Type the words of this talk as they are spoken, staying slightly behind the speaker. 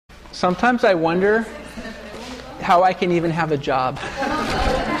Sometimes I wonder how I can even have a job.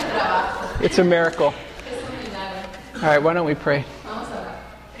 It's a miracle. All right, why don't we pray?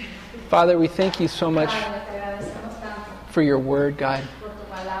 Father, we thank you so much for your word, God.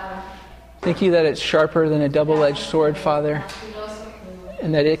 Thank you that it's sharper than a double-edged sword, Father,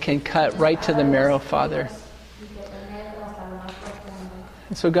 and that it can cut right to the marrow, Father.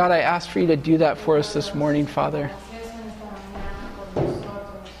 And so, God, I ask for you to do that for us this morning, Father.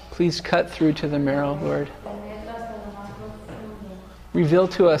 Please cut through to the marrow, Lord. Reveal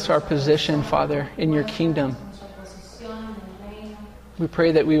to us our position, Father, in your kingdom. We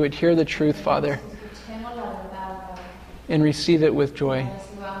pray that we would hear the truth, Father, and receive it with joy.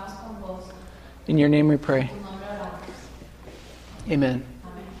 In your name we pray. Amen.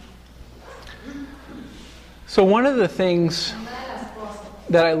 So one of the things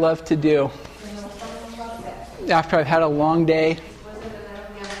that I love to do after I've had a long day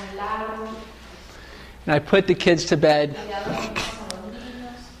and I put the kids to bed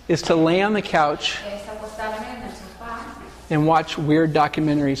is to lay on the couch and watch weird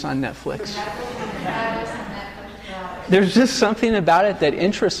documentaries on Netflix. There's just something about it that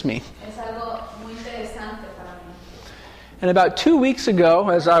interests me. And about 2 weeks ago,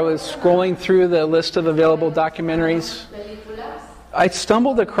 as I was scrolling through the list of available documentaries, I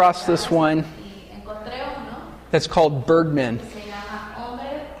stumbled across this one that's called Birdmen.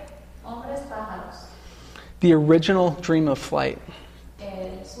 The Original Dream of Flight.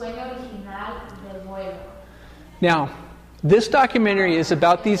 Now, this documentary is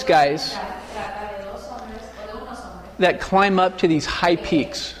about these guys that climb up to these high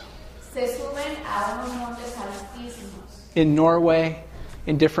peaks in Norway,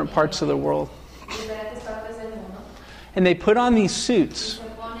 in different parts of the world. And they put on these suits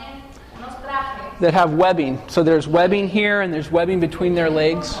that have webbing. So there's webbing here and there's webbing between their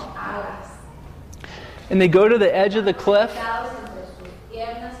legs. And they go to the edge of the cliff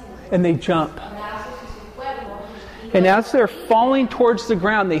and they jump. And as they're falling towards the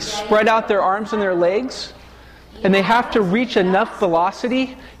ground, they spread out their arms and their legs. And they have to reach enough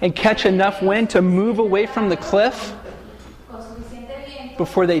velocity and catch enough wind to move away from the cliff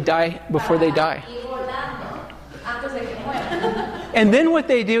before they die. And then what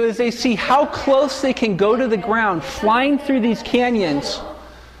they do is they see how close they can go to the ground, flying through these canyons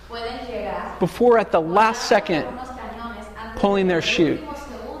before at the last second pulling their chute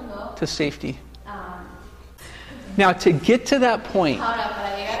to safety. Now, to get to that point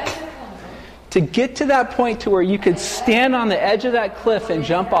to where you could stand on the edge of that cliff and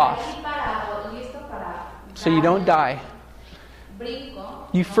jump off so you don't die,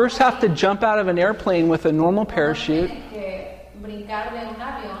 you first have to jump out of an airplane with a normal parachute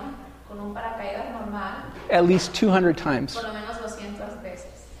at least 200 times.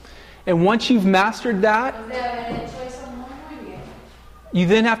 And once you've mastered that, you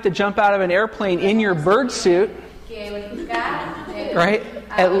then have to jump out of an airplane in your bird suit, right?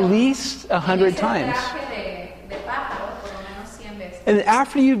 At least 100 times. And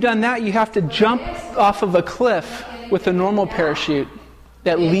after you've done that, you have to jump off of a cliff with a normal parachute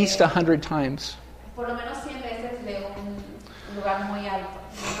at least 100 times.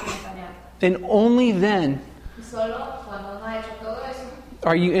 And only then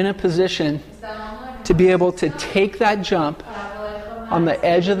are you in a position to be able to take that jump on the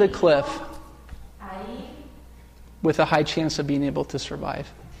edge of the cliff with a high chance of being able to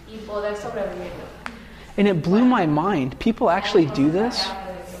survive. And it blew my mind. People actually do this.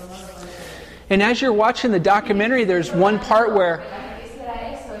 And as you're watching the documentary, there's one part where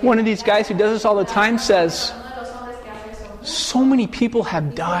one of these guys who does this all the time says, so many people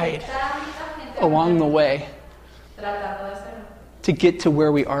have died along the way to get to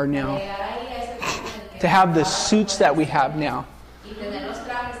where we are now, to have the suits that we have now.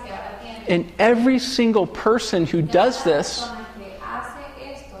 And every single person who does this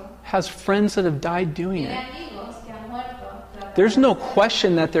has friends that have died doing it. There's no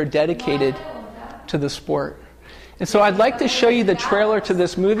question that they're dedicated to the sport. And so I'd like to show you the trailer to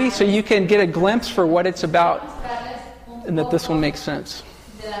this movie so you can get a glimpse for what it's about and that this will make sense.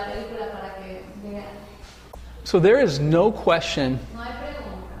 So there is no question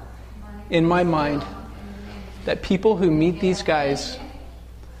in my mind that people who meet these guys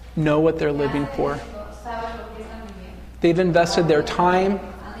know what they're living for. They've invested their time,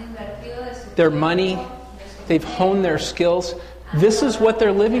 their money, they've honed their skills. This is what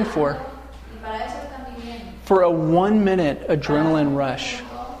they're living for. For a 1-minute adrenaline rush.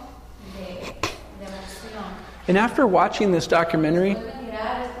 And after watching this documentary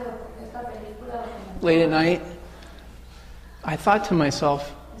late at night, I thought to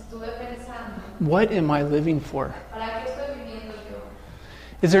myself, What am I living for? ¿Para qué estoy viviendo yo?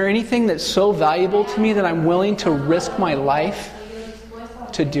 Is there anything that's so valuable to me that I'm willing to risk my life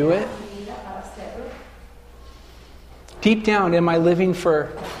to do it? Deep down, am I living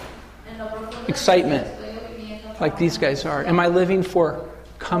for excitement like these guys are? Am I living for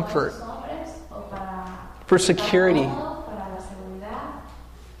comfort, for security,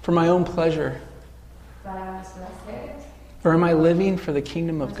 for my own pleasure? Or am I living for the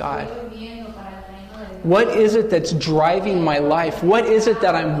kingdom of God? What is it that's driving my life? What is it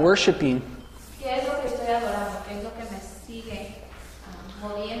that I'm worshiping?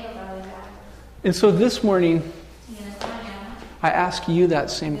 And so this morning, I ask you that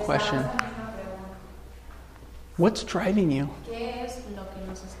same question. What's driving you?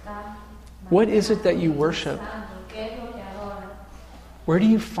 What is it that you worship? Where do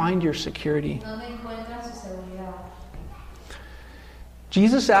you find your security?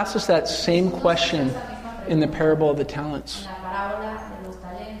 Jesus asked us that same question in the parable of the talents.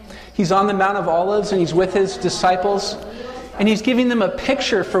 He's on the Mount of Olives and he's with his disciples and he's giving them a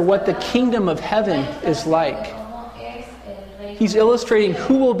picture for what the kingdom of heaven is like. He's illustrating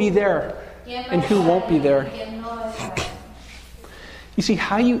who will be there and who won't be there. You see,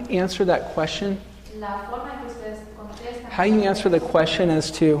 how you answer that question, how you answer the question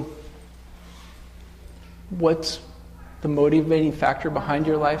as to what's the motivating factor behind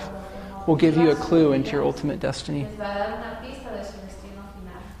your life will give you a clue into your ultimate destiny.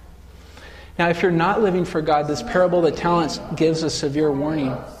 Now, if you're not living for God, this parable of the talents gives a severe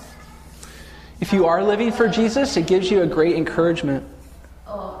warning. If you are living for Jesus, it gives you a great encouragement.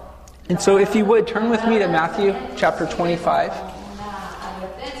 And so if you would, turn with me to Matthew chapter 25.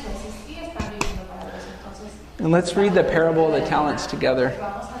 And let's read the parable of the talents together.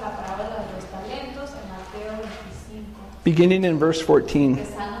 Beginning in verse 14.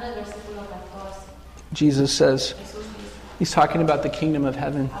 Jesus says, he's talking about the kingdom of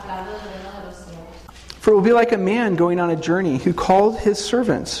heaven. For it will be like a man going on a journey who called his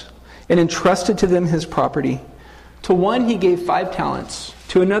servants and entrusted to them his property. To one he gave 5 talents,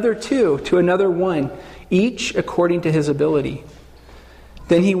 to another 2, to another 1, each according to his ability.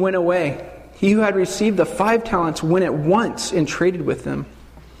 Then he went away. He who had received the 5 talents went at once and traded with them,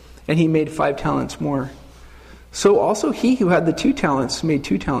 and he made 5 talents more. So also he who had the 2 talents made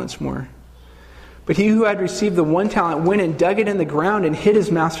 2 talents more. But he who had received the 1 talent went and dug it in the ground and hid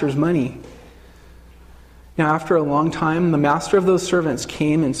his master's money. Now after a long time, the master of those servants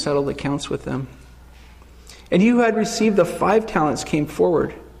came and settled accounts with them. And he who had received the 5 talents came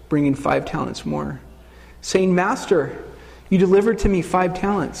forward, bringing 5 talents more, saying, Master, you delivered to me 5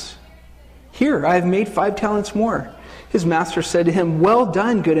 talents. Here, I have made 5 talents more. His master said to him, Well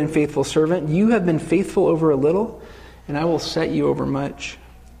done, good and faithful servant. You have been faithful over a little, and I will set you over much.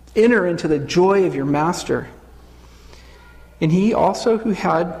 Enter into the joy of your master. And he also who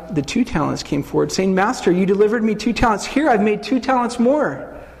had the 2 talents came forward, saying, Master, you delivered me 2 talents. Here, I've made 2 talents more.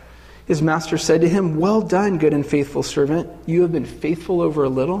 His master said to him, Well done, good and faithful servant. You have been faithful over a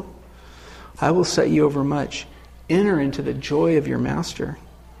little. I will set you over much. Enter into the joy of your master.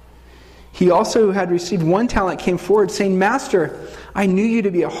 He also who had received 1 talent came forward, saying, Master, I knew you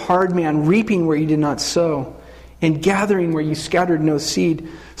to be a hard man, reaping where you did not sow, and gathering where you scattered no seed.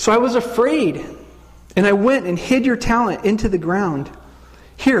 So I was afraid, and I went and hid your talent into the ground.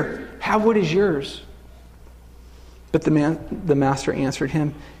 Here, have what is yours. But the master answered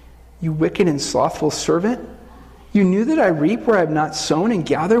him, You wicked and slothful servant, you knew that I reap where I have not sown and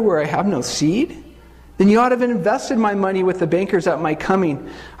gather where I have no seed? Then you ought to have invested my money with the bankers at my coming.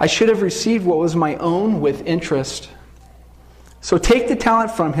 I should have received what was my own with interest. So take the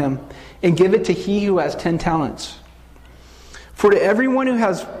talent from him and give it to he who has 10 talents. For to everyone who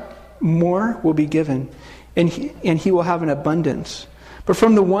has more will be given, and he will have an abundance. But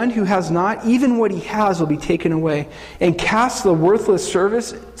from the one who has not, even what he has will be taken away. And cast the worthless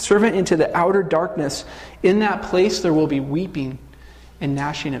servant into the outer darkness. In that place there will be weeping and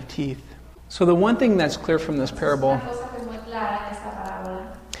gnashing of teeth. So the one thing that's clear from this parable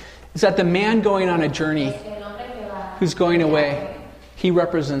is that the man going on a journey, who's going away, he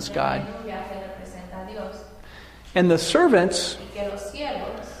represents God. And the servants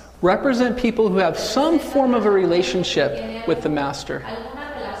represent people who have some form of a relationship with the master.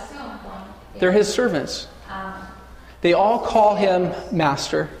 They're his servants. They all call him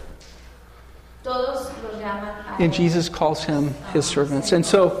master. And Jesus calls him his servants. And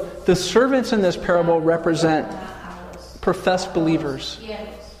so the servants in this parable represent professed believers.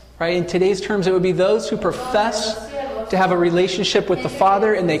 Right? In today's terms, it would be those who profess to have a relationship with the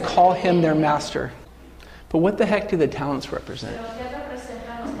Father and they call him their master. But what the heck do the talents represent?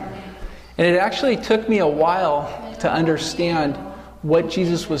 And it actually took me a while to understand what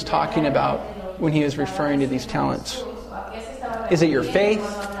Jesus was talking about when he was referring to these talents. Is it your faith?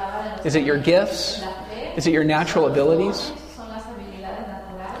 Is it your gifts? Is it your natural abilities?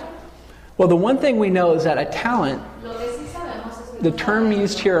 Well, the one thing we know is that a talent, the term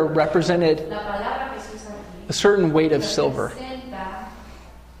used here represented a certain weight of silver.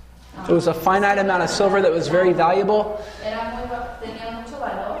 It was a finite amount of silver that was very valuable,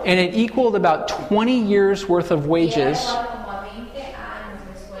 and it equaled about 20 years worth of wages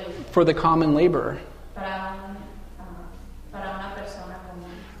for the common laborer.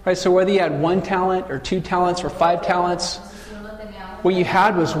 Right, so whether you had 1 talent or 2 talents or 5 talents, what you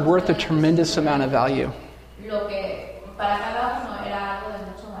had was worth a tremendous amount of value.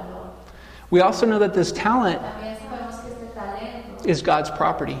 We also know that this talent is God's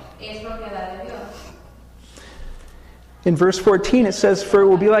property. In verse 14 it says, "For it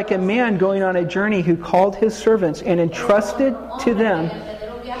will be like a man going on a journey who called his servants and entrusted to them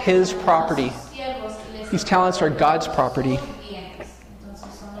his property." These talents are God's property.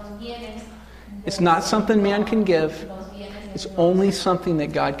 It's not something man can give. It's only something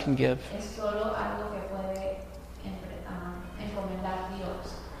that God can give.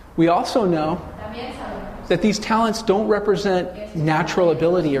 We also know that these talents don't represent natural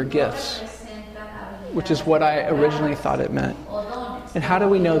ability or gifts, which is what I originally thought it meant. And how do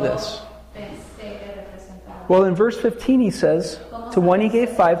we know this? Well, in verse 15 he says, "To one he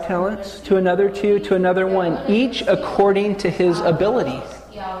gave 5 talents, to another 2, to another 1, each according to his ability."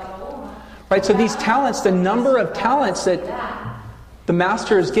 Right, so these talents, the number of talents that the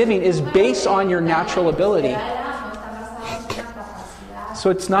master is giving is based on your natural ability. So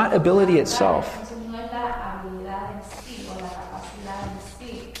it's not ability itself.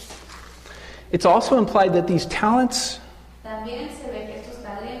 It's also implied that these talents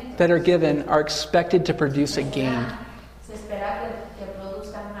that are given are expected to produce a gain.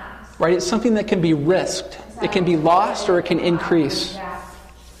 Right, it's something that can be risked. It can be lost or it can increase.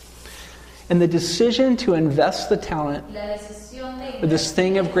 And the decision to invest the talent for this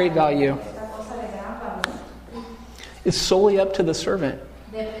thing of great value is solely up to the servant.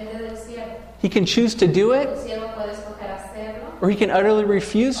 He can choose to do it, or he can utterly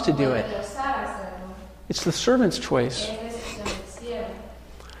refuse to do it. It's the servant's choice.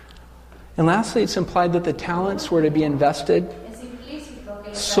 And lastly, it's implied that the talents were to be invested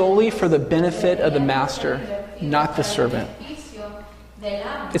solely for the benefit of the master, not the servant.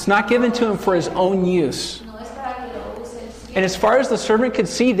 It's not given to him for his own use. And as far as the servant could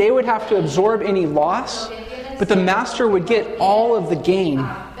see, they would have to absorb any loss, but the master would get all of the gain.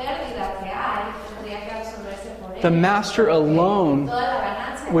 The master alone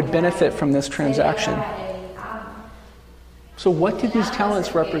would benefit from this transaction. So what do these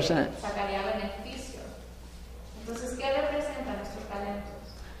talents represent?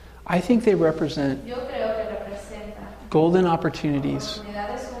 I think they represent golden opportunities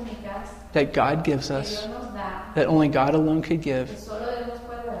that God gives us, that only God alone could give,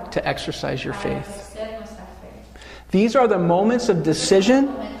 to exercise your faith. These are the moments of decision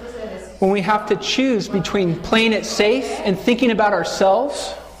when we have to choose between playing it safe and thinking about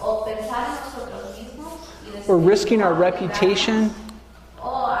ourselves, or risking our reputation,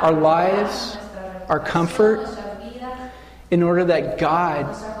 our lives, our comfort, in order that God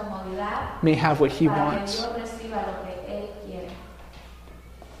may have what He wants.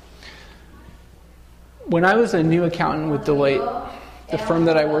 When I was a new accountant with Deloitte, the firm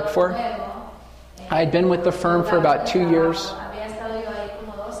that I worked for, I had been with the firm for about 2 years.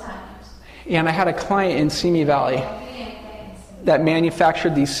 And I had a client in Simi Valley that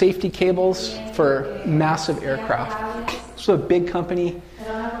manufactured these safety cables for massive aircraft. So a big company,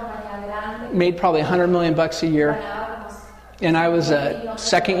 made probably $100 million a year. And I was a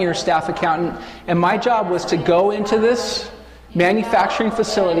second-year staff accountant. And my job was to go into this manufacturing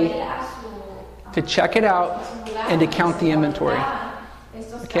facility to check it out and to count the inventory.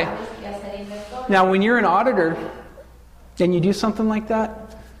 Okay? Now, when you're an auditor and you do something like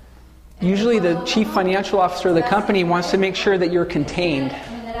that, usually the chief financial officer of the company wants to make sure that you're contained,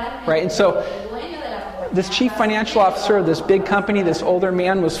 right? And so this chief financial officer of this big company, this older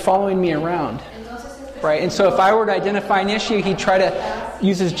man, was following me around, right? And so if I were to identify an issue, he'd try to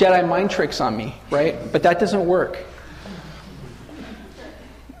use his Jedi mind tricks on me, right? But that doesn't work,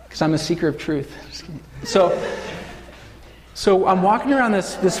 because I'm a seeker of truth. So I'm walking around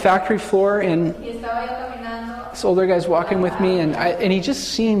this factory floor, and this older guy's walking with me, and he just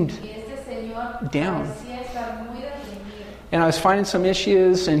seemed down. And I was finding some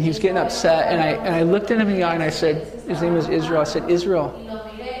issues, and he was getting upset, and I looked at him in the eye, and I said, his name was Israel. I said, Israel,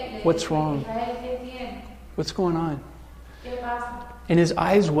 What's wrong? Israel, ¿qué tiene? What's going on? ¿Qué pasa? And his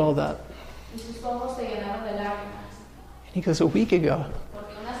eyes welled up. Y sus ojos se llenaron de lágrimas. And he goes, a week ago,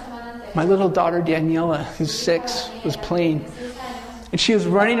 Porque una semana anterior, my little daughter Daniela, who's 6, was playing. And she was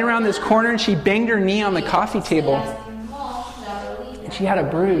running around this corner and she banged her knee on the coffee table. And she had a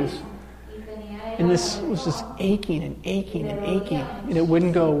bruise. And this was just aching and aching and aching. And it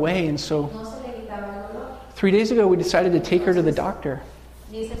wouldn't go away. And so 3 days ago, we decided to take her to the doctor.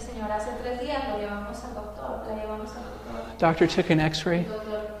 Dice el Señor, hace 3 días lo llevamos al doctor, la llevamos al doctor. Doctor took an x-ray. El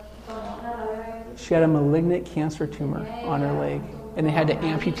doctor tomó una radiografía. She had a malignant cancer tumor on her leg. And they had to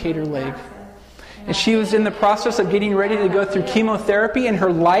amputate her leg. And she was in the process of getting ready to go through chemotherapy, and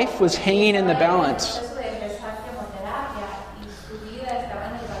her life was hanging in the balance.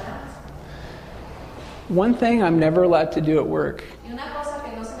 One thing I'm never allowed to do at work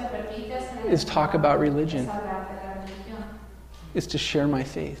is talk about religion, is to share my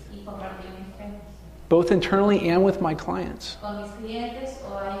faith, both internally and with my clients.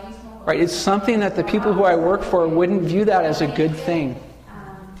 Right? It's something that the people who I work for wouldn't view that as a good thing.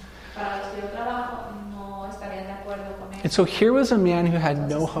 And so here was a man who had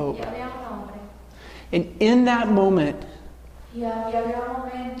no hope. And in that moment,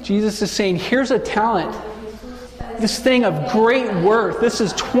 Jesus is saying, here's a talent. This thing of great worth. This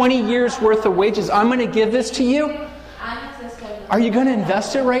is 20 years worth of wages. I'm going to give this to you. Are you going to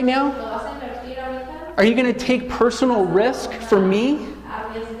invest it right now? Are you going to take personal risk for me?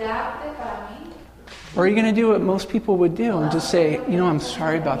 Or are you going to do what most people would do and just say, you know, I'm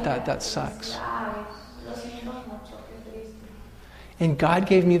sorry about that. That sucks. And God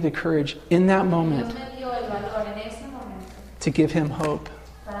gave me the courage in that moment to give him hope.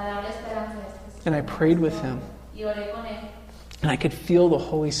 And I prayed with him. And I could feel the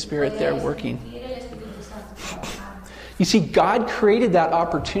Holy Spirit there working. You see, God created that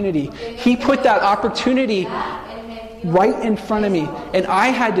opportunity. He put that opportunity right in front of me. And I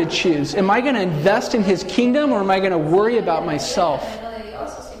had to choose. Am I going to invest in his kingdom, or am I going to worry about myself?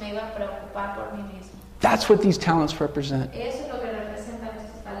 That's what these talents represent.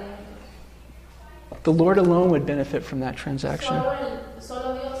 The Lord alone would benefit from that transaction.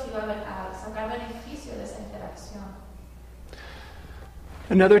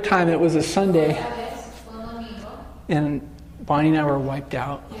 Another time, it was a Sunday, and Bonnie and I were wiped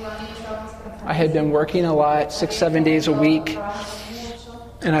out. I had been working a lot, 6-7 days a week,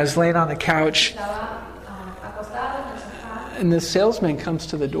 and I was laying on the couch, and this salesman comes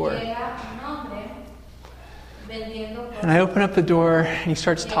to the door. And I open up the door, and he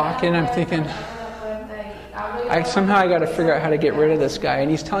starts talking. I'm thinking, somehow I got to figure out how to get rid of this guy. And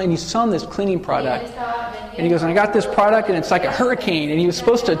he's selling this cleaning product. And he goes, and I got this product, and it's like a hurricane. And he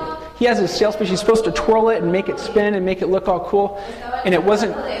has his sales pitch. He's supposed to twirl it and make it spin and make it look all cool. And it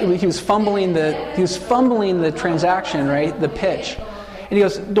wasn't. He was fumbling the transaction, right? The pitch. And he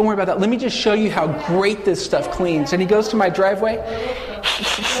goes, don't worry about that. Let me just show you how great this stuff cleans. And he goes to my driveway,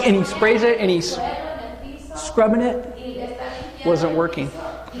 and he sprays it, and he's scrubbing it. Wasn't working.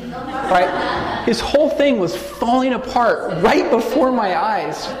 Right? His whole thing was falling apart right before my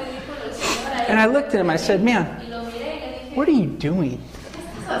eyes. And I looked at him, I said, man, what are you doing?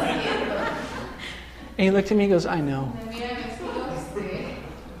 And he looked at me and goes, I know.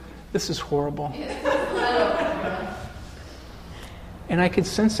 This is horrible. And I could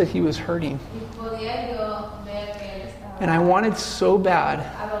sense that he was hurting. And I wanted so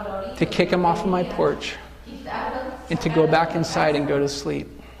bad to kick him off of my porch and to go back inside and go to sleep.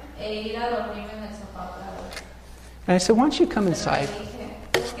 And I said, why don't you come inside?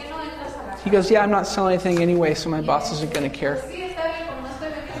 He goes, yeah, I'm not selling anything anyway, so my boss isn't going to care.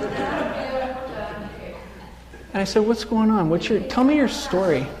 And I said, what's going on? Tell me your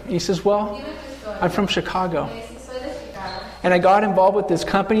story. And he says, well, I'm from Chicago. And I got involved with this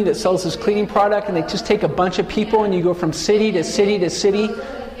company that sells this cleaning product, and they just take a bunch of people, and you go from city to city to city,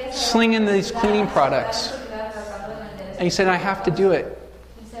 slinging these cleaning products. And he said, I have to do it.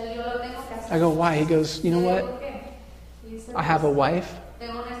 I go, why? He goes, you know what? I have a wife.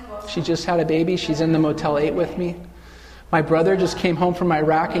 She just had a baby. She's in the Motel 8 with me. My brother just came home from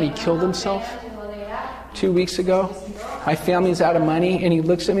Iraq, and he killed himself 2 weeks ago. My family's out of money. And he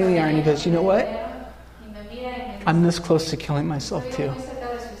looks at me in the eye and he goes, you know what? I'm this close to killing myself too.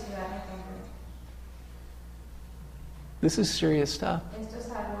 This is serious stuff.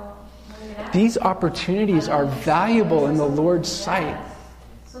 These opportunities are valuable in the Lord's sight.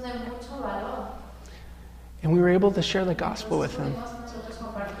 And we were able to share the gospel with him.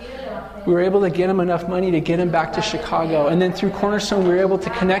 We were able to get him enough money to get him back to Chicago. And then through Cornerstone, we were able to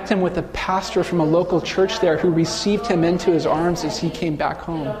connect him with a pastor from a local church there who received him into his arms as he came back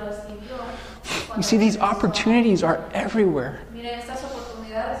home. You see, these opportunities are everywhere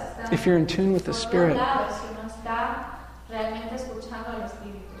if you're in tune with the Spirit.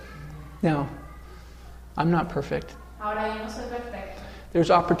 Now, I'm not perfect. There's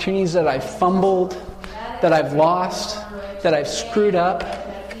opportunities that I've fumbled, that I've lost, that I've screwed up.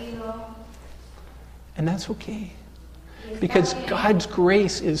 And that's okay. Because God's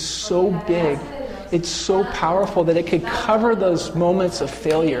grace is so big, it's so powerful that it could cover those moments of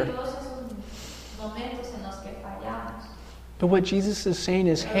failure. But what Jesus is saying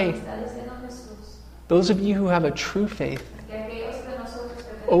is, hey, those of you who have a true faith,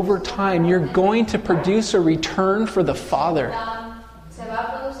 over time, you're going to produce a return for the Father.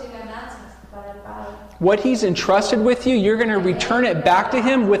 What He's entrusted with you, you're going to return it back to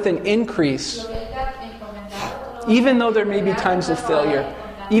Him with an increase. Even though there may be times of failure,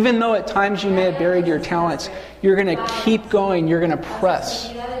 even though at times you may have buried your talents, you're going to keep going. You're going to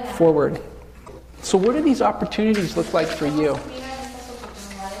press forward. So what do these opportunities look like for you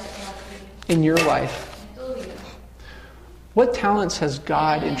in your life? What talents has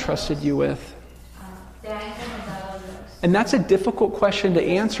God entrusted you with? And that's a difficult question to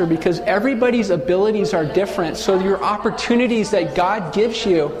answer because everybody's abilities are different. So your opportunities that God gives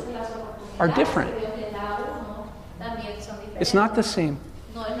you are different. It's not the same.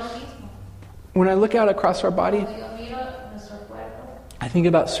 When I look out across our body, I think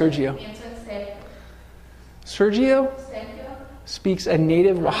about Sergio. Sergio speaks a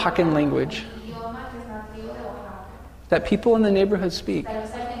native Oaxacan language that people in the neighborhood speak.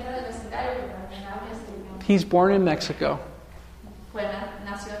 He's born in Mexico.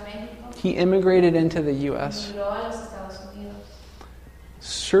 He immigrated into the U.S.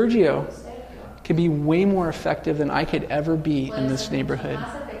 Sergio can be way more effective than I could ever be in this neighborhood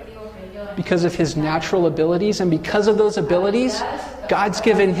because of his natural abilities, and because of those abilities, God's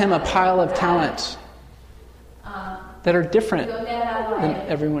given him a pile of talents that are different than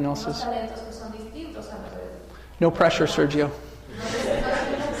everyone else's. No pressure, Sergio.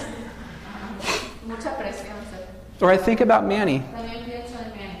 Or I think about Manny.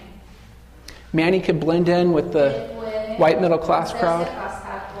 Manny could blend in with the white middle class crowd.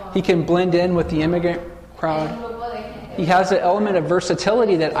 He can blend in with the immigrant crowd. He has an element of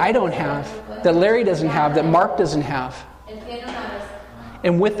versatility that I don't have, that Larry doesn't have, that Mark doesn't have.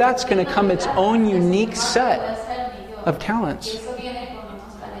 And with that's going to come its own unique set of talents.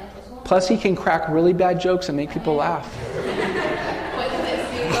 Plus, he can crack really bad jokes and make people laugh.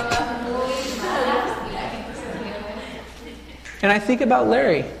 And I think about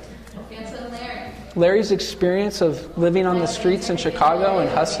Larry. Larry's experience of living on the streets in Chicago and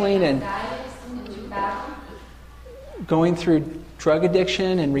hustling and going through drug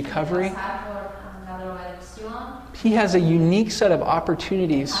addiction and recovery. He has a unique set of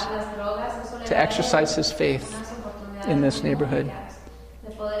opportunities to exercise his faith in this neighborhood.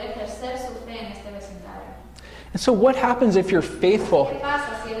 And so what happens if you're faithful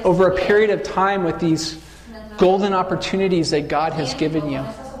over a period of time with these golden opportunities that God has given you?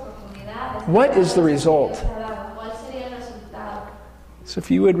 What is the result? So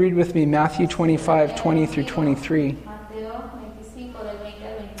if you would read with me Matthew 25, 20 through 23.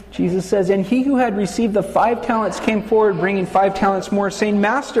 Jesus says, "And he who had received the 5 talents came forward, bringing 5 talents more, saying,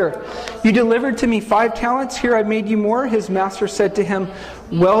 'Master, you delivered to me 5 talents. Here I made you more.' His master said to him,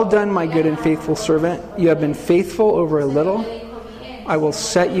 'Well done, my good and faithful servant. You have been faithful over a little. I will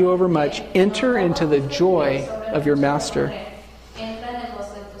set you over much. Enter into the joy of your master.'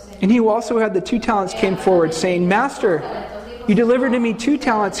 And he who also had the 2 talents came forward, saying, 'Master, you delivered to me 2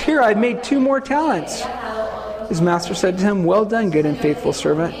 talents. Here I have made 2 more talents.' His master said to him, 'Well done, good and faithful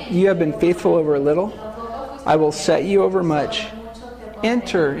servant. You have been faithful over a little. I will set you over much.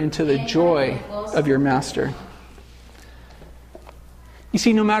 Enter into the joy of your master.'" You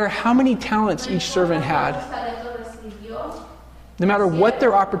see, no matter how many talents each servant had, no matter what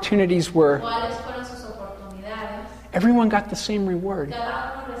their opportunities were, everyone got the same reward,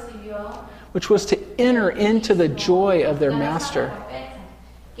 which was to enter into the joy of their master.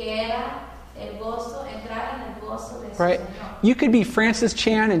 Right? You could be Francis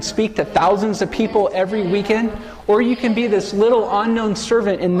Chan and speak to thousands of people every weekend, or you can be this little unknown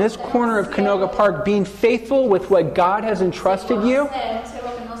servant in this corner of Canoga Park being faithful with what God has entrusted you,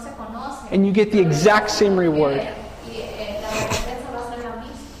 and you get the exact same reward.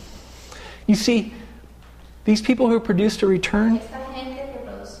 You see, these people who produced a return,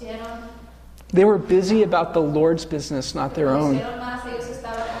 they were busy about the Lord's business, not their own.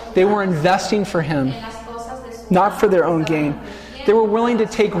 They were investing for him, en las cosas de su not for their own amo, gain. estaban They were willing to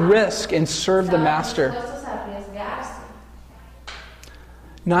take risk and serve the master. dispuestos a arriesgarse.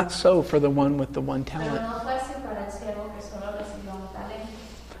 Not so for the one with the one Pero talent. no fue así para el siervo que solo recibió un talento.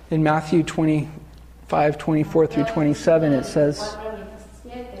 In Matthew 25:24 through 27, it says,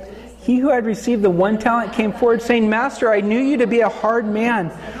 4:27 dice, He who had received the one talent came forward, saying, Master, I knew you to be a hard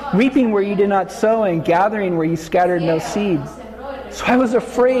man, reaping where you did not sow, and gathering where you scattered no seed. So I was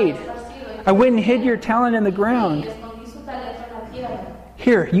afraid. I went and hid your talent in the ground. escondí su talento en la tierra.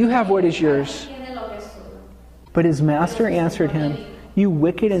 Here, you have what is yours. Tiene lo que es suyo. But his master answered him, You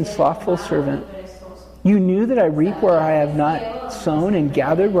wicked and slothful servant. Perezoso. You knew that I reap where I have not sown, and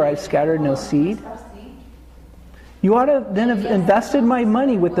gathered where I have scattered no seed. You ought to then have invested my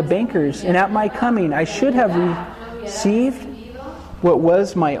money with the bankers, and at my coming I should have received what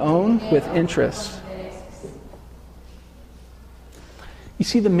was my own with interest. You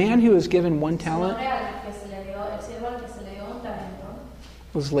see, the man who was given one talent El siervo al que se le dio un talento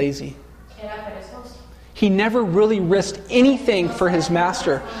was lazy. era perezoso. He never really risked anything for his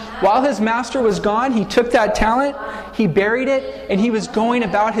master. While his master was gone, he took that talent, he buried it, and he was going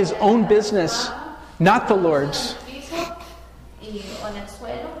about his own business, not the Lord's.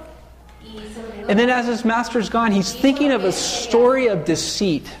 And then as his master's gone, he's thinking of a story of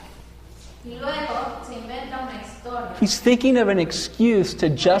deceit. He's thinking of an excuse to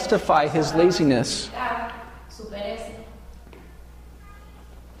justify his laziness.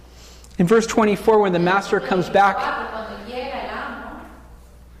 In verse 24, when the master comes back,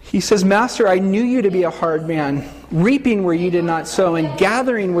 he says, Master, I knew you to be a hard man, reaping where you did not sow, and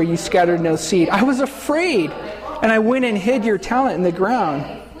gathering where you scattered no seed. I was afraid, and I went and hid your talent in the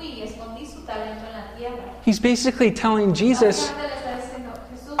ground. He's basically telling Jesus,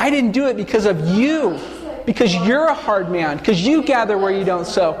 I didn't do it because of you, because you're a hard man, because you gather where you don't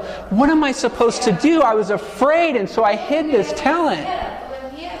sow. What am I supposed to do? I was afraid, and so I hid this talent.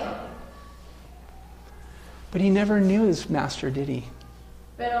 But he never knew his master, did he?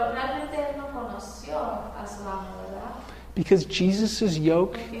 Because Jesus'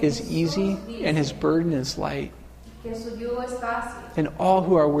 yoke is easy and his burden is light. And all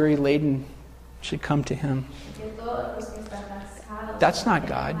who are weary laden should come to him. That's not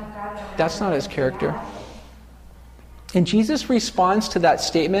God. That's not his character. And Jesus responds to that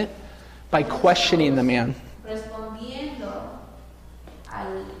statement by questioning the man,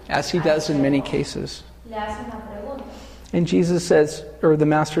 as he does in many cases. And Jesus says, or the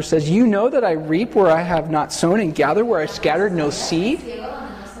master says, you know that I reap where I have not sown and gather where I scattered no seed?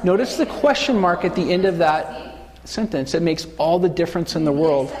 Notice the question mark at the end of that sentence. It makes all the difference in the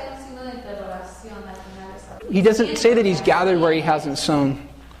world. He doesn't say that he's gathered where he hasn't sown.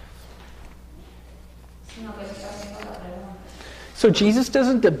 So Jesus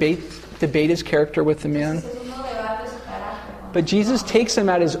doesn't debate his character with the man. But Jesus takes him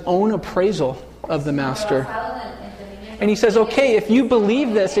at his own appraisal of the master. And he says, okay, if you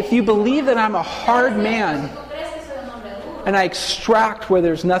believe this, if you believe that I'm a hard man, and I extract where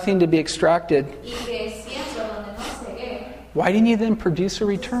there's nothing to be extracted, why didn't you then produce a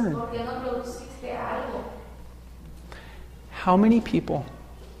return? How many people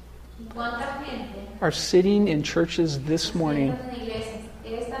are sitting in churches this morning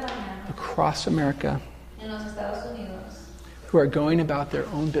across America who are going about their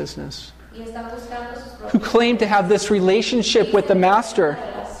own business, who claim to have this relationship with the master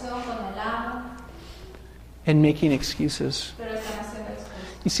and making excuses?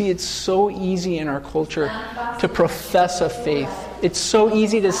 You see, it's so easy in our culture to profess a faith. It's so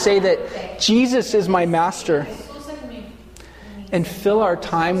easy to say that Jesus is my master and fill our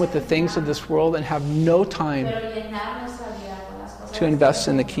time with the things of this world and have no time to invest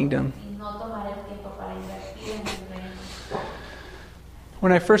in the kingdom.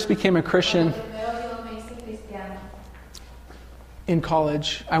 When I first became a Christian in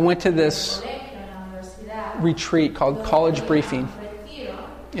college, I went to this retreat called College Briefing.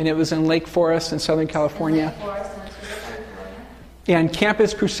 And it was in Lake Forest in Southern California. And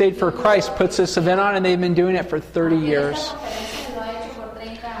Campus Crusade for Christ puts this event on, and they've been doing it for 30 years.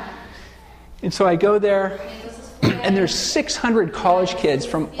 And so I go there, and there's 600 college kids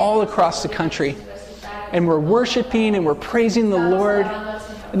from all across the country. And we're worshiping and we're praising the Lord.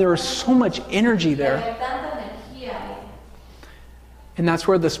 And there was so much energy there. And that's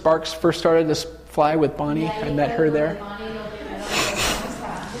where the sparks first started to fly with Bonnie. I met her there.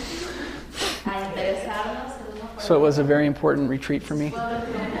 So it was a very important retreat for me.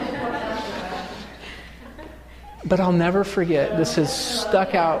 But I'll never forget, this has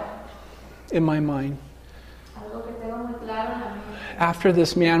stuck out in my mind. After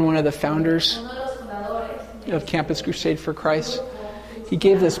this man, one of the founders uno de los fundadores of Campus Crusade for Christ, he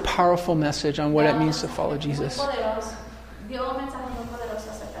gave this powerful message on what it means to follow Jesus. dio un mensaje muy poderoso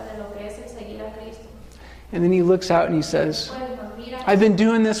acerca de lo que es el seguir a Cristo. And then he looks out and he says, Pues nos mira, I've been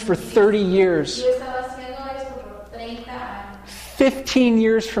doing this for 30 years. yo he estado haciendo esto por 30 años 15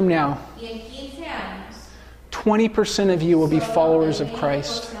 years from now, y en 15 años 20% of you will be followers of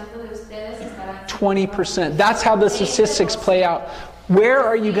Christ. 20% de ustedes estarán 20%. That's how the statistics play out. Where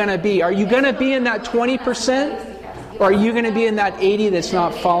are you going to be? Are you going to be in that 20%? Or are you going to be in that 80 that's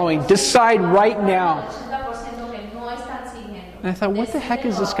not following? Decide right now. 80% que no están siguiendo. And I thought, what the heck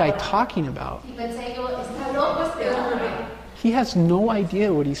is this guy talking about? Y pensé yo, está loco este hombre. He has no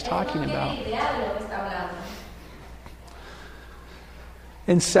idea what he's Él talking no tiene about. idea de lo que está hablando.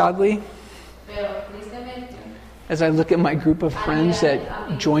 And sadly, Pero tristemente, as I look at my group of friends that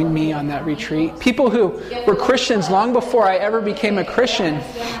joined me on that retreat, people who were Christians long before I ever became a Christian,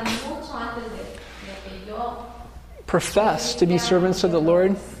 mucho antes de que yo profess to be servants of the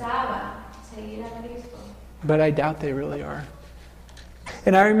Lord, pensaba seguir a Cristo, but I doubt they really are.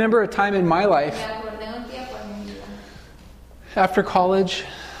 And I remember a time in my life, me acordé un tiempo en mi vida. after college,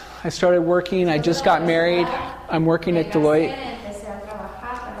 I started working, I just got married, I'm working at Deloitte. Empecé a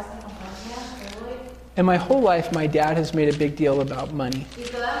trabajar para esta compañía, Deloitte, And my whole life, my dad has made a big deal about money, y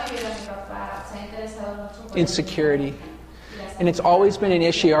toda mi vida mi papá se ha interesado mucho por insecurity. el And it's always been an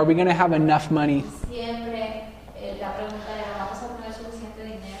issue. Are we going to have enough money? siempre la pregunta era, ¿vamos a tener suficiente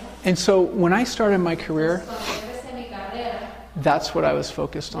dinero? And so when I started my career, Cuando yo empecé mi carrera, that's what I was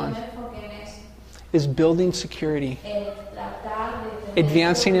focused yo on, me enfoqué en eso, is building security, tratar de tener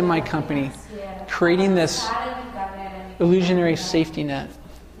advancing in my company, financiera, creating this avanzar en mi carrera, en mi illusionary carrera, safety net.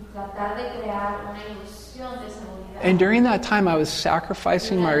 tratar de crear una ilusión de seguridad. And during that time, I was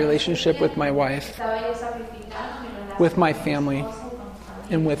sacrificing my relationship with my wife, Estaba yo sacrificando mi relación with my con mi family, esposa y con mi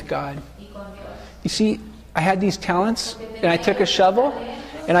familia and with God. y con Dios. You see, I had these talents, and I took a shovel,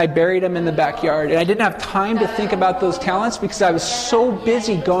 and I buried them in the backyard. And I didn't have time to think about those talents because I was so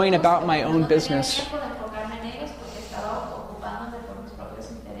busy going about my own business. No tenía tiempo de enfocarme en ellos porque estaba ocupándome por mis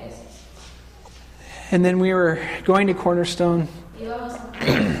propios intereses. And then we were going to Cornerstone, Íbamos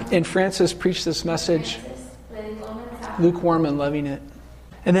a and Francis preached this message, predicó un mensaje. lukewarm and loving it.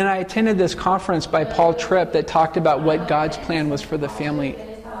 And then I attended this conference by Paul Tripp that talked about what God's plan was for the family.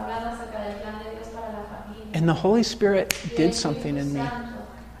 Él estaba hablando acerca del plan de Dios para la familia. And the Holy Spirit did something in me.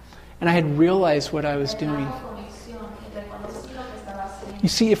 And I had realized what I was doing. You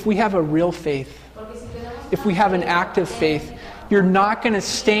see, if we have a real faith, if we have an active faith, you're not going to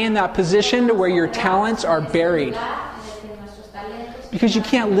stay in that position to where your talents are buried. Because you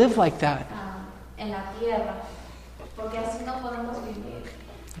can't live like that.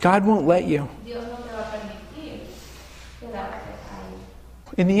 God won't let you.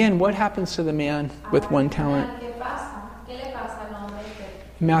 In the end, what happens to the man with one talent?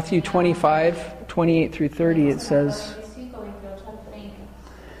 Matthew 25, 28 through 30, it says,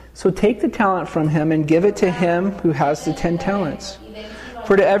 "So take the talent from him and give it to him who has the 10 talents.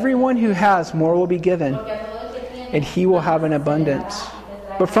 For to everyone who has, more will be given, and he will have an abundance.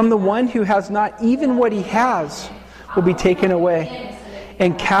 But from the one who has not even what he has will be taken away.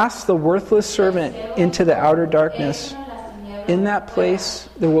 And cast the worthless servant into the outer darkness. In that place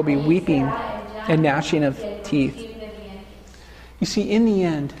there will be weeping and gnashing of teeth." You see, in the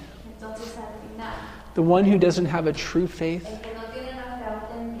end, the one who doesn't have a true faith,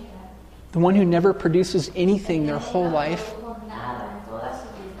 the one who never produces anything their whole life,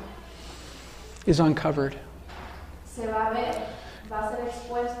 is uncovered.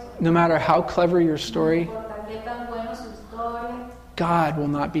 No matter how clever your story, God will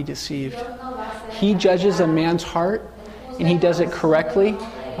not be deceived. He judges a man's heart, and he does it correctly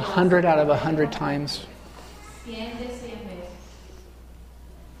 100 out of 100 times.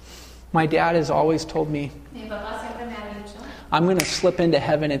 My dad has always told me, I'm going to slip into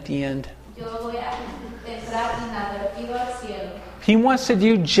heaven at the end. He wants to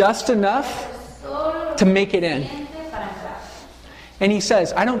do just enough to make it in. And he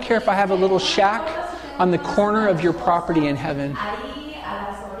says, I don't care if I have a little shack on the corner of your property in heaven.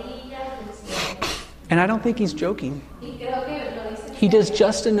 And I don't think he's joking. He does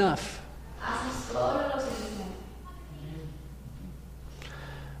just enough.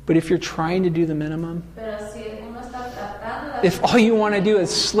 But if you're trying to do the minimum, if all you want to do is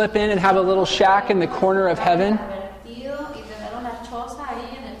slip in and have a little shack in the corner of heaven,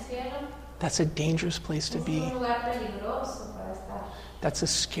 that's a dangerous place to be. That's a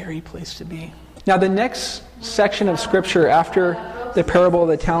scary place to be. Now, the next section of Scripture after the parable of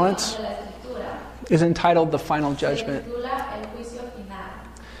the talents is entitled The Final Judgment.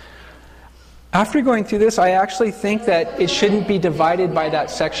 After going through this, I actually think that it shouldn't be divided by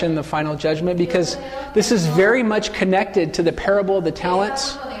that section, the final judgment, because this is very much connected to the parable of the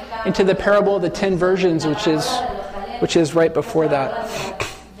talents and to the parable of the 10 virgins, which is right before that.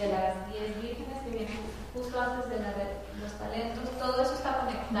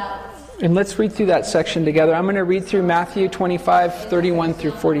 And let's read through that section together. I'm going to read through Matthew 25, 31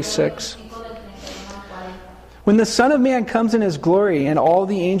 through 46. When the Son of Man comes in his glory and all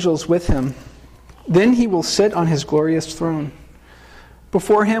the angels with him, then he will sit on his glorious throne.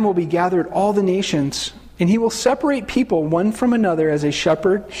 Before him will be gathered all the nations, and he will separate people one from another as a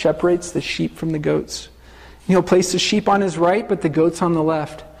shepherd separates the sheep from the goats. And he'll place the sheep on his right, but the goats on the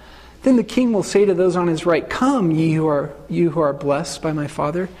left. Then the king will say to those on his right, "Come, you who are blessed by my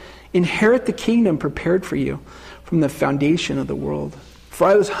Father, inherit the kingdom prepared for you from the foundation of the world. For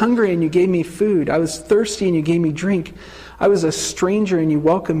I was hungry and you gave me food. I was thirsty and you gave me drink. I was a stranger and you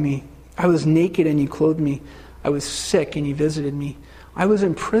welcomed me. I was naked and you clothed me. I was sick and you visited me. I was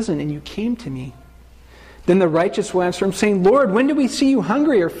in prison and you came to me." Then the righteous will answer him, saying, "Lord, when did we see you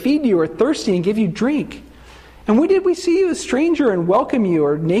hungry or feed you or thirsty and give you drink? And when did we see you a stranger and welcome you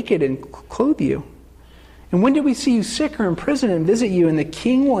or naked and clothe you? And when did we see you sick or in prison and visit you?" And the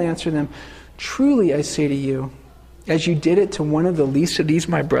king will answer them, "Truly I say to you, as you did it to one of the least of these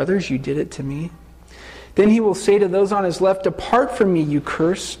my brothers, you did it to me." Then he will say to those on his left, "Depart from me, you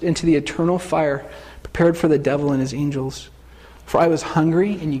cursed, into the eternal fire, prepared for the devil and his angels. For I was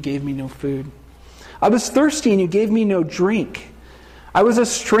hungry, and you gave me no food. I was thirsty, and you gave me no drink. I was a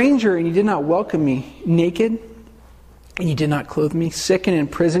stranger, and you did not welcome me. Naked, and you did not clothe me. Sick and in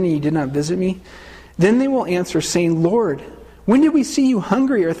prison, and you did not visit me." Then they will answer, saying, "Lord, when did we see you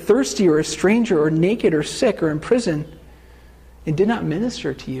hungry or thirsty or a stranger or naked or sick or in prison, and did not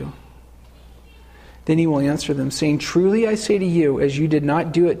minister to you?" Then he will answer them, saying, "Truly I say to you, as you did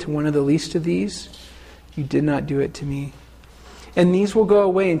not do it to one of the least of these, you did not do it to me. And these will go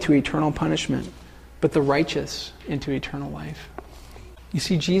away into eternal punishment, but the righteous into eternal life." You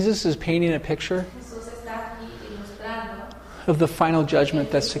see, Jesus is painting a picture of the final judgment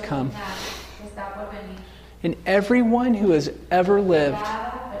that's to come. And everyone who has ever lived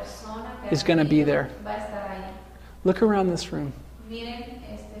is going to be there. Look around this room.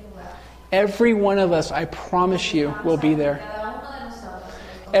 Every one of us, I promise you, will be there.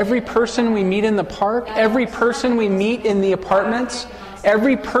 Every person we meet in the park, every person we meet in the apartments,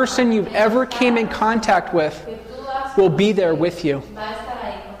 every person you've ever came in contact with will be there with you.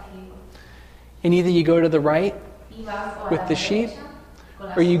 And either you go to the right with the sheep,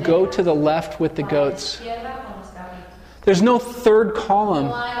 or you go to the left with the goats. There's no third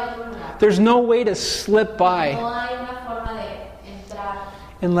column. There's no way to slip by.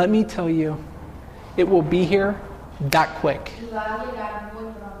 And let me tell you, it will be here that quick.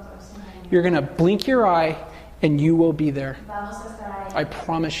 You're going to blink your eye and you will be there. I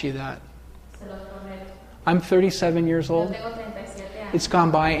promise you that. I'm 37 years old. It's gone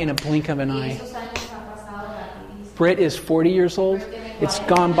by in a blink of an eye. Britt is 40 years old. It's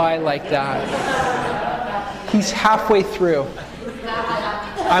gone by like that. He's halfway through.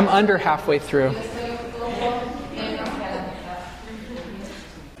 I'm under halfway through.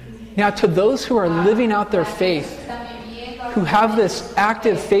 Now, to those who are living out their faith, who have this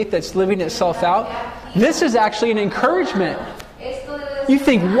active faith that's living itself out, this is actually an encouragement. You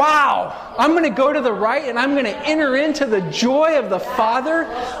think, wow, I'm going to go to the right and I'm going to enter into the joy of the Father.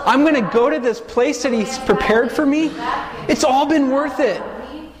 I'm going to go to this place that He's prepared for me. It's all been worth it.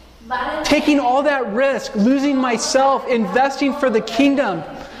 Taking all that risk, losing myself, investing for the kingdom.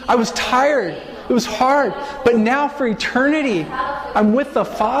 I was tired. It was hard. But now for eternity, I'm with the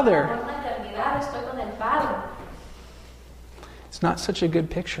Father. It's not such a good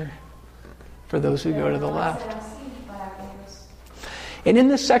picture for those who go to the left. And in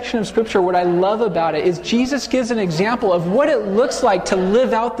this section of Scripture, what I love about it is Jesus gives an example of what it looks like to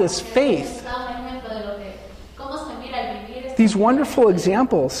live out this faith. These wonderful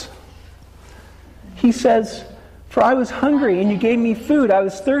examples. He says, "For I was hungry and you gave me food. I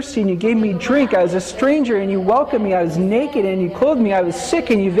was thirsty and you gave me drink. I was a stranger and you welcomed me. I was naked and you clothed me. I was sick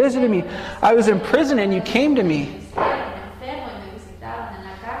and you visited me. I was in prison and you came to me."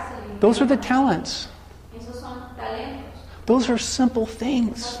 Those are the talents. Those are simple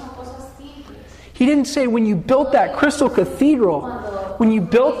things. He didn't say when you built that Crystal Cathedral, when you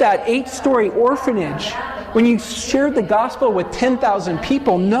built that 8-story orphanage, when you shared the gospel with 10,000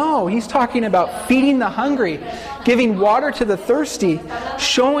 people. No, he's talking about feeding the hungry, giving water to the thirsty,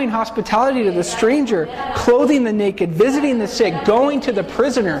 showing hospitality to the stranger, clothing the naked, visiting the sick, going to the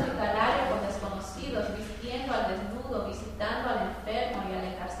prisoner.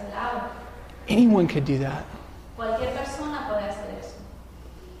 Anyone could do that. Cualquier persona puede hacer eso.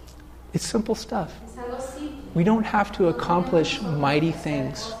 It's simple stuff. Es algo simple. We don't have to accomplish mighty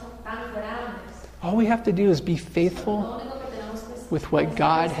things. Cosas tan grandes. All we have to do is be faithful Lo único que tenemos que hacer with what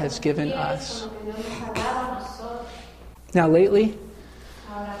God has es given fieles us. con lo que Dios nos ha dado a nosotros. Now, lately,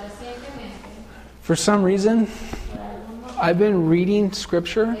 Ahora, recientemente, for some reason, por algún motivo, I've been reading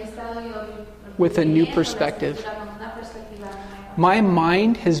Scripture he estado yo with a new leyendo la perspective. Escritura con una perspectiva nueva. My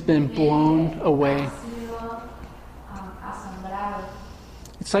mind has been blown away. Ha sido asombrado.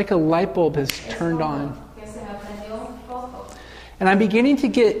 It's like a light bulb has Es turned como on. que se me prendió un foco. And I'm beginning to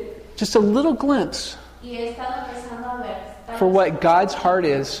get just a little glimpse Y he estado empezando a ver for what God's heart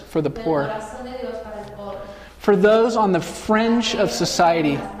is for the del poor, corazón de Dios para el pobre. for those on the fringe of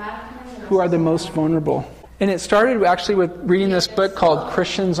society Las márgenes de who are the most vulnerable. And it started actually with reading this book called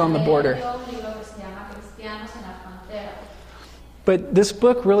Christians on the Border. Leyendo un libro que se llama Cristianos en la Frontera. But this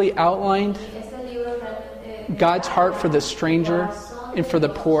book really outlined Y este libro realmente God's heart for the stranger and for the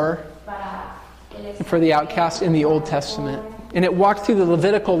poor para el and for the outcast in the Old Testament. And it walked through the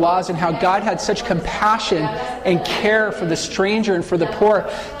Levitical laws and how God had such compassion and care for the stranger and for the poor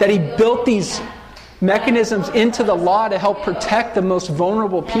that He built these mechanisms into the law to help protect the most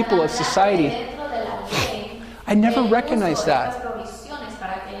vulnerable people of society. dentro de la ley. I never Él puso recognized that. estas provisiones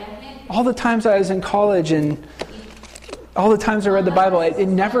para aquella gente. All the times I was in college and all the times I read the Bible, it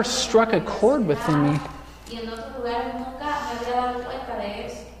never struck a chord within me. Y en otros lugares nunca me había dado cuenta de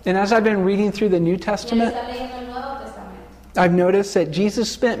eso. And as I've been reading through the New Y al Testament, estar leyendo el Nuevo Testamento, I've noticed that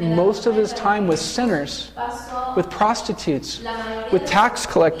Jesus spent most of His time with sinners, pasó with prostitutes, la mayoría with de tax su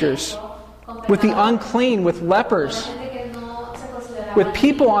collectors, tiempo con with the pecadores, unclean, with lepers, con gente que no se consideraba with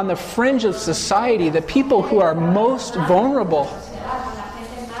people on the fringe of society, the people who are most vulnerable sociedad, con la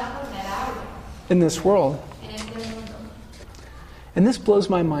gente más vulnerable in this world. en este mundo. And this blows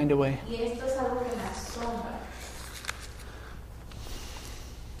my mind away. Y esto es algo que me asombra.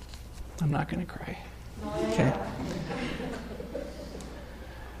 I'm not going to cry. No voy a Okay. llorar.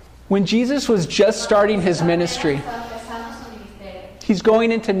 When Jesus was just starting His ministry, Estaba empezando su ministerio. He's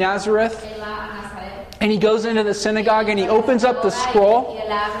going into Nazareth, Él va a Nazaret. and He goes into the synagogue and He opens up the scroll, Y él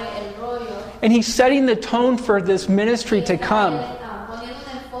abre el rollo. and He's setting the tone for this ministry to come. Poniendo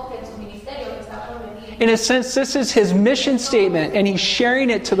un enfoque en su ministerio que está por venir. In a sense, this is His mission statement, and He's sharing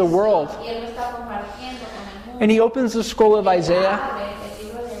it to the world. Y él lo está compartiendo con el mundo. And He opens the scroll of Isaiah, Abre el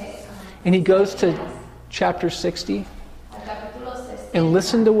libro de and He goes to chapter 60, al capítulo 60 and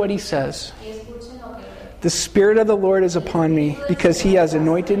listen to what He says. y escuchen lo que The Spirit of the Lord is upon me, because He has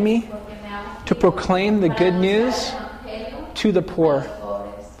anointed me porque me ha to proclaim the good news evangelio to the poor.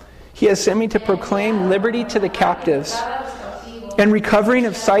 pobres. He has sent me to proclaim liberty to the captives Para los cautivos. and recovering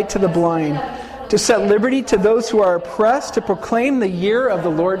of sight to the blind, to set liberty to those who are oppressed, to proclaim the year of the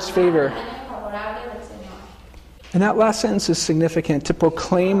Lord's favor. Año favorable del Señor. And that last sentence is significant, to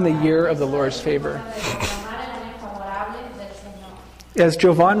proclaim the year of the Lord's favor. Proclamar el año favorable del Señor. As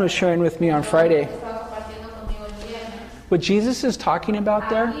Jovan was sharing with me on Friday, Estaba compartiendo conmigo el viernes. what Jesus is talking about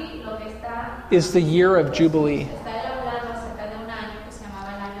there Aquí lo que está is the year of Jubilee. Está él hablando acerca de un año que se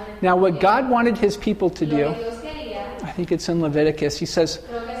llamaba el año del Now, what God wanted His people to Lo do, que Dios quería, I think it's in Leviticus, He says,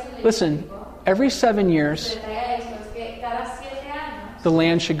 creo que es el listen, every 7 years, se traía esto, es que cada 7 años the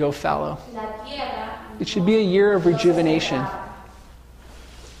land should go fallow. la tierra It should be a year of rejuvenation.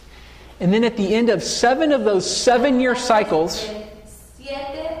 And then at the end of 7 of those 7-year cycles,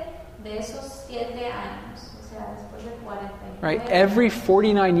 7 de esos 7 años, o sea, después de 49 right, every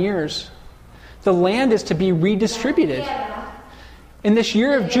 49 years, the land is to be redistributed. tierra, In this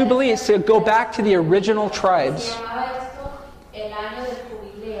year of Jubilee, it's to go back to the original tribes. se llamaba esto el año del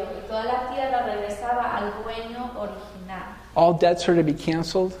jubileo y toda la tierra regresaba al dueño original. All debts are to be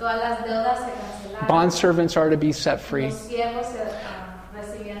canceled. Todas las deudas se cancelaban. Bond servants are to be set free. Los siervos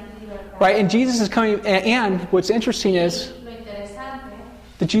recibían libertad. Right, and Jesus is coming, and what's interesting is Lo interesante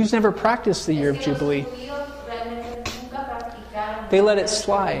the Jews never practiced the year es of que los Jubilee. judíos realmente nunca practicaron They let it el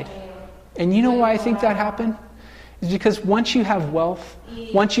slide. jubileo. And you know why I think that happened? Is because once you have wealth,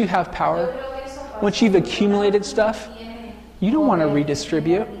 once you have Yo power, creo que eso pasó. once you've accumulated stuff, Tiene you don't want to poder,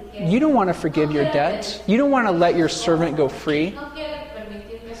 redistribute. tiene You don't want to forgive your debts. You don't want to let your servant go free. no quiere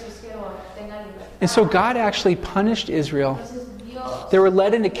permitir que su siervo tenga libertad. And so God actually punished Israel. Entonces Dios They were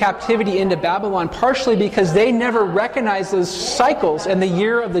led into captivity into Babylon partially because they never recognized those cycles and the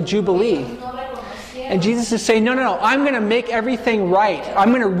year of the Jubilee. no reconocieron. And Jesus is saying, no, I'm going to make everything right. I'm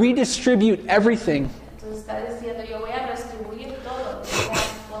going to redistribute everything. Entonces está diciendo, yo voy a distribuir todo, voy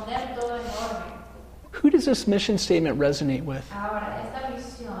a poner todo en orden. Who does this mission statement resonate with? Ahora, esta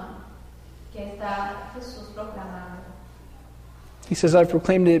visión que está Jesús proclamando, He says, I've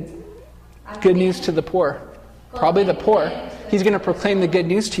proclaimed it Good news to the poor. Probably the poor. He's going to proclaim the good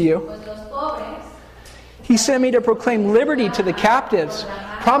news to you. Pues los pobres, He sent me to proclaim liberty to the captives.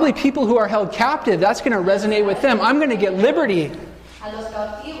 Probably people who are held captive. That's going to resonate with them. I'm going to get liberty. a los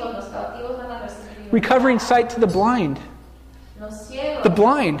cautivos van a recibir Recovering sight to the blind. los ciegos, The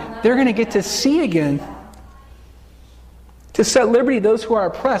blind, they're going to get to see again. To set liberty those who are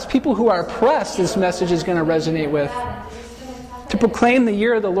oppressed. People who are oppressed, this message is going to resonate with. To proclaim the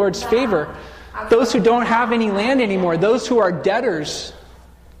year of the Lord's favor. Those who don't have any land anymore. Those who are debtors.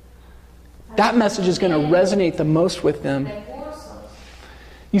 That message is going to resonate the most with them. recursos.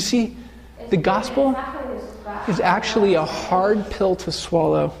 You see, the gospel is actually a hard pill to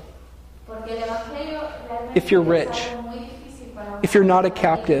swallow Porque el evangelio realmente if you're es rich, algo muy difícil para if you're not a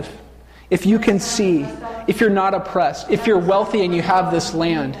captive, if you can see, if you're not oppressed, if you're wealthy and you have this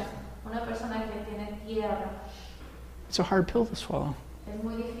land. una persona que tiene tierra. It's a hard pill to swallow. Es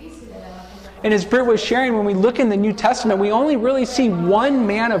muy difícil el evangelio. And as Britt was sharing, when we look in the New Testament, we only really see one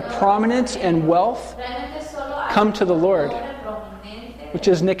man of prominence and wealth Realmente solo hay come to the Lord, un hombre prominente, which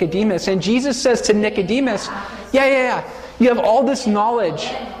is Nicodemus. And Jesus says to Nicodemus, yeah, you have all this knowledge.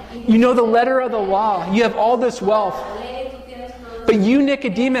 You know the letter of the law. You have all this wealth. ley, tú tienes todo. But you,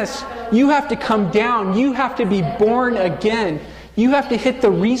 Nicodemus, you have to come down. You have to be born again. You have to hit the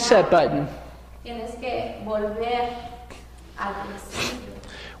reset button. Tienes que volver al principio.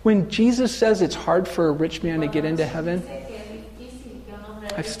 When Jesus says it's hard for a rich man to get into heaven, Dice que es difícil que un hombre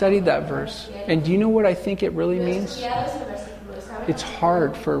I've rico studied that verse. And do you know what I think it really means? estudiado ese versículo, ¿sabes? It's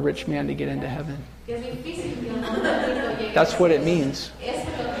hard for a rich man to get into heaven. Que es difícil que un hombre rico llegue. That's what it means, Eso es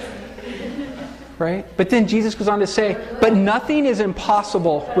lo que significa. right? But then Jesus goes on to say, but nothing is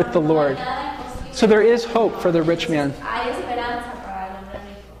impossible with the Lord. Nada imposible. So there is hope for the rich man. Hay esperanza para el hombre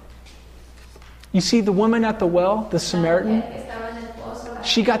rico. You see, the woman at the well, the Samaritan, Que estaba en el pozo, la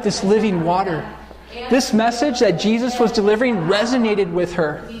she got this living water. This message that Jesus was delivering resonated with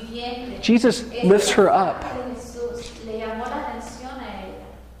her. viviente. Jesus lifts her up. De Jesús le llamó la atención a ella.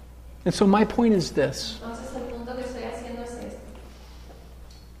 And so my point is this. Entonces el punto que estoy haciendo es este.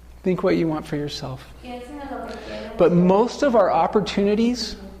 Think what you want for yourself. Piensen en lo que quieren. But most of our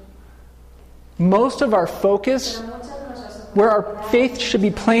opportunities, most of our focus, Pero muchas de nuestras where our faith should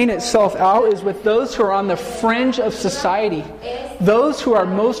be playing itself out is with those who are on the fringe of society, those who are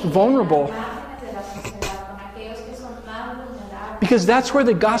most vulnerable. imágenes de la sociedad con aquellos que son más vulnerables. Because that's where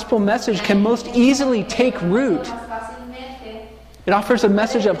the gospel message can most easily take root. Más fácilmente, It offers a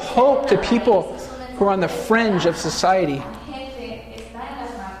message of hope to people who are on the fringe of society. gente está en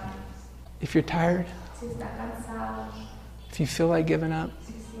las máquinas. If you're tired, Si está cansado, if you feel like giving up,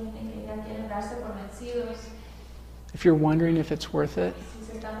 si sienten que ya quieren darse por vencidos, if you're wondering if it's worth it, si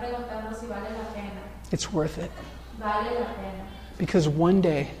se están preguntando si vale la pena, it's worth it. vale la pena. Because one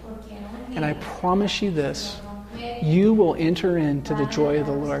day, Porque en un and I día, promise you this, romper you will enter into the joy of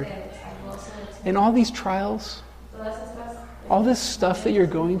the Lord. ustedes al gozo del Señor. And all these trials, Todas estas all this stuff that you're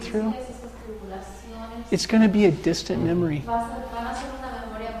going through, esas tribulaciones it's going to be a distant memory. van a ser una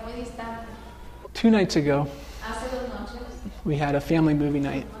memoria muy distante. 2 nights ago, Hace 2 noches, we had a family movie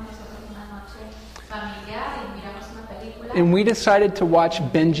night. nosotros una noche familiar y miramos una película. And we decided to watch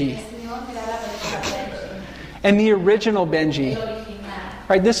Benji. Decidimos mirar la película Benji, And the original Benji. el original.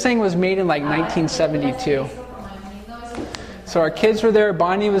 Right, this thing was made in like 1972. Hizo como en 1972. So our kids were there,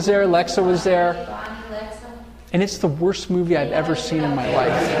 Bonnie was there, Lexa was there. Bonnie, Lexa, And it's the worst movie I've ever seen in my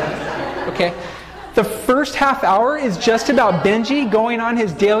life. Okay? The first half hour is just about Benji going on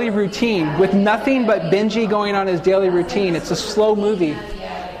his daily routine, with nothing but Benji going on his daily routine. It's a slow movie.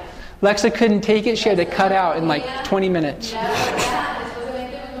 Lexa couldn't take it. She had to cut out in like 20 minutes. ya después de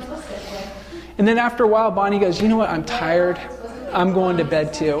 20 minutos se fue. And then after a while, Bonnie goes, you know what? I'm tired. I'm going to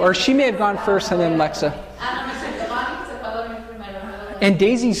bed too. Or she may have gone first and then Lexa. Ah, no, no es cierto. Bonnie se fue a dormir primero. And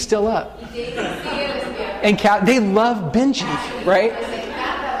Daisy's still up. Y sigue despierta. And Kat, they love Benji, right? Les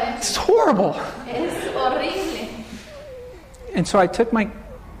encanta Benji. It's horrible. Es horrible. And so I took my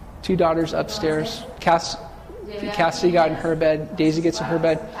 2 daughters upstairs. Cassidy got in her bed. Daisy gets in her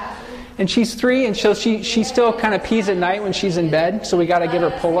bed. And she's 3, and so she still kind of pees at night when she's in bed. So we got to give her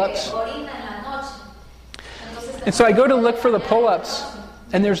pull-ups. Orina en la noche. Entonces, And so I go to look for the pull-ups,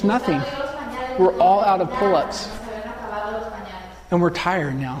 and there's nothing. los pañales We're all out of pull-ups. se habían acabado los pañales. And we're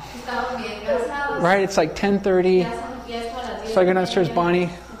tired now. Estamos bien cansados. Right? It's like 10:30. Ya son fiestas a las 10. So I go downstairs, Bonnie,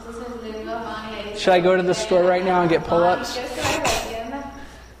 Entonces le digo a Bonnie, should I go to the store right now and get pull-ups? ¿quieres que vaya a la tienda?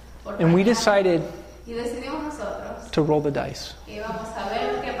 Por And we pañales. decided Y decidimos nosotros to roll the dice. que íbamos a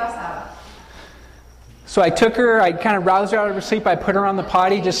ver qué pasaba. So I took her, I kind of roused her out of her sleep. I put her on the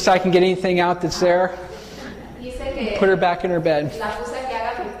potty just so I can get anything out that's there. Hice que Put her back in her bed. la puse a que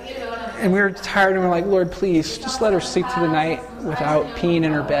haga pipí y luego la And we were tired and we're like, Lord, please, just let her sleep through the night without peeing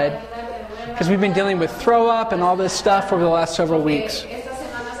in her bed. Because we've been dealing with throw up and all this stuff over the last several weeks.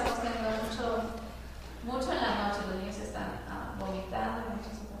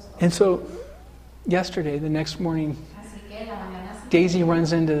 And so yesterday, the next morning, Daisy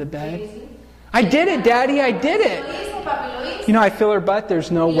runs into the bed. I did it, Daddy, I did it. You know, I feel her butt,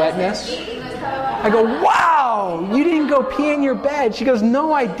 there's no wetness. I go, wow, you didn't go pee in your bed. She goes,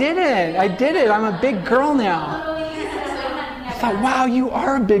 no, I didn't. I did it. I'm a big girl now. I thought, wow, you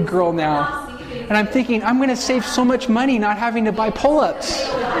are a big girl now. And I'm thinking, I'm going to save so much money not having to buy pull-ups.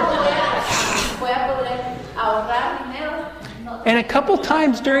 And a couple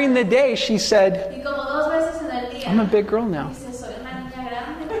times during the day, she said, I'm a big girl now.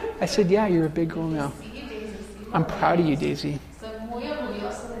 I said, yeah, you're a big girl now. I'm proud of you, Daisy.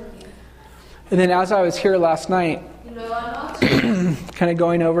 And then as I was here last night, kind of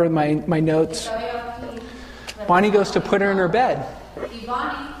going over my notes, Bonnie goes to put her in her bed.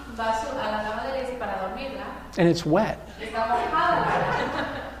 And it's wet.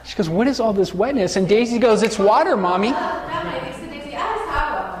 She goes, what is all this wetness? And Daisy goes, it's water, Mommy.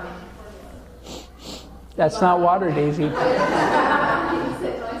 That's not water, Daisy.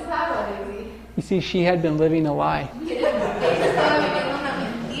 You see, she had been living a lie.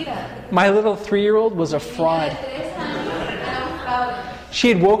 My little 3-year-old was a fraud. She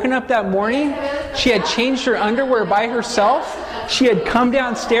had woken up that morning. She had changed her underwear by herself. She had come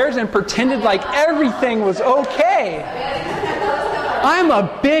downstairs and pretended like everything was okay. I'm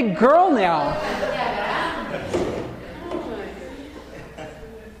a big girl now.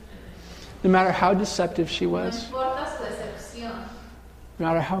 No matter how deceptive she was, no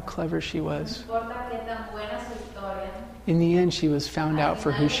matter how clever she was, in the end she was found out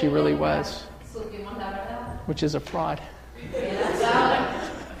for who she really was, which is a fraud.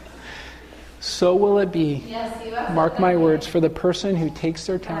 So will it be, mark my words, for the person who takes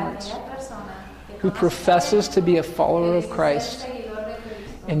their talents, who professes to be a follower of Christ,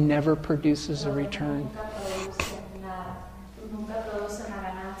 and never produces a return.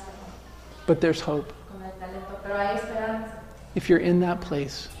 But there's hope. If you're in that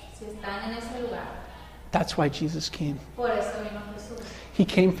place, that's why Jesus came. He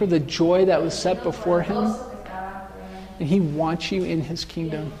came for the joy that was set before him, and he wants you in his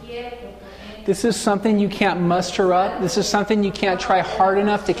kingdom. This is something you can't muster up. This is something you can't try hard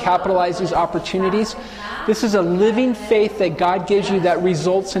enough to capitalize these opportunities. This is a living faith that God gives you that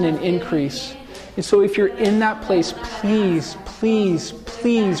results in an increase. And so if you're in that place, please, please,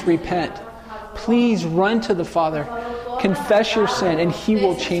 please repent. Please run to the Father. Confess your sin, and he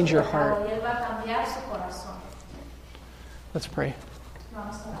will change your heart. Let's pray.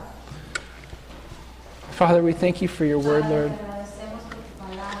 Father, we thank you for your word, Lord.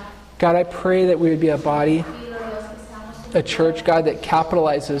 God, I pray that we would be a body, a church, God, that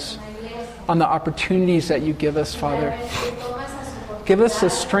capitalizes on the opportunities that you give us, Father. Give us the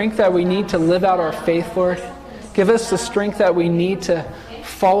strength that we need to live out our faith, Lord. Give us the strength that we need to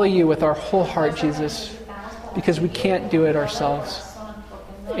follow you with our whole heart, Jesus, because we can't do it ourselves.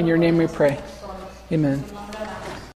 In your name we pray. Amen.